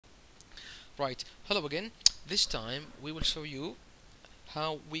Right, hello again. This time we will show you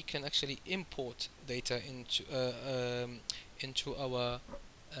how we can actually import data into our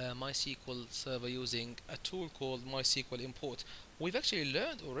MySQL server using a tool called MySQLImport. We've actually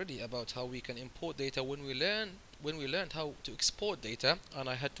learned already about how we can import data when we learned how to export data, and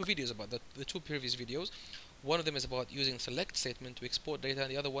I had two videos about that, the two previous videos. One of them is about using select statement to export data, and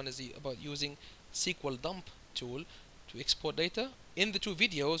the other one is about using SQL dump tool to export data. In the two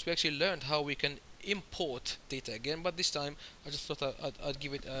videos, we actually learned how we can import data again, but this time I just thought I'd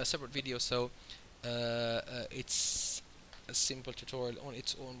give it a separate video, so it's a simple tutorial on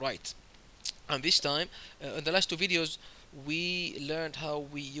its own right. And this time, in the last two videos, we learned how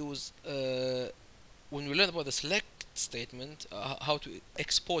we use when we learned about the select statement, how to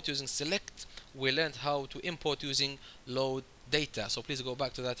export using select. We learned how to import using load data, so please go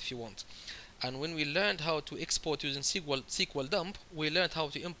back to that if you want. And when we learned how to export using SQL dump, we learned how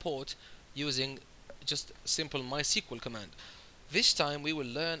to import using just simple MySQL command. This time we will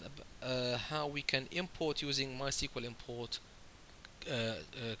learn how we can import using MySQLImport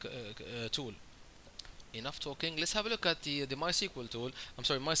tool. Enough talking. Let's have a look at the MySQL tool. I'm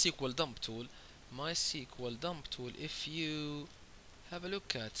sorry, MySQL dump tool. MySQL dump tool. If you have a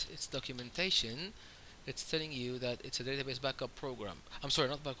look at its documentation, it's telling you that it's a database backup program. I'm sorry,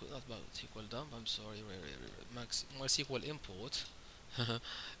 not SQL dump. I'm sorry, MySQL import.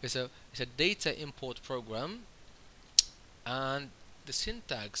 It's a data import program, and the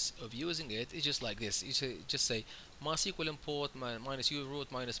syntax of using it is just like this. You just say MySQL import minus u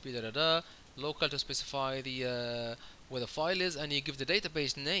root minus p da da da local to specify the where the file is, and you give the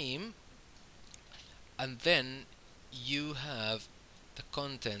database name, and then you have the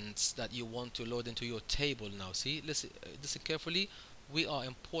contents that you want to load into your table. Now see, listen carefully. We are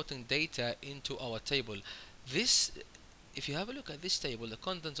importing data into our table. This, if you have a look at this table, the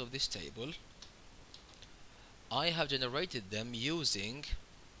contents of this table, I have generated them using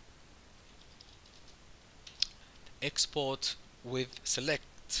export with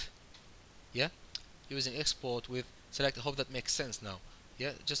select. Yeah, using export with select. I hope that makes sense now.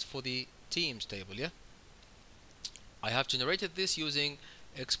 Yeah, just for the teams table. Yeah, I have generated this using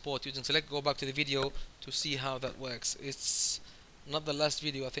export using select. Go back to the video to see how that works. It's not the last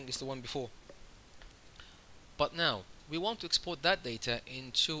video, I think it's the one before. But now we want to export that data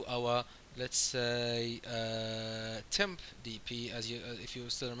into our, let's say, temp DP. As you, if you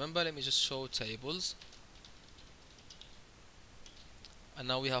still remember, let me just show tables. And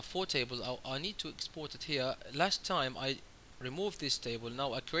now we have four tables. I need to export it here. Last time I removed this table.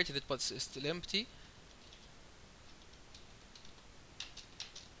 Now I created it, but it's still empty.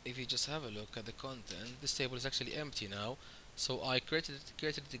 If you just have a look at the content, this table is actually empty now. So I created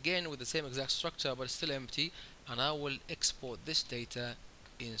it again with the same exact structure, but it's still empty. And I will export this data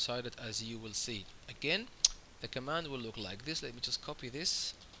inside it, as you will see. Again, the command will look like this. Let me just copy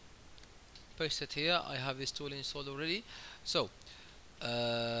this, paste it here. I have this tool installed already. So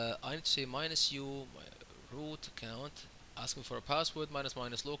I need to say minus u root account, ask me for a password, minus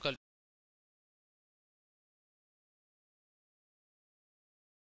local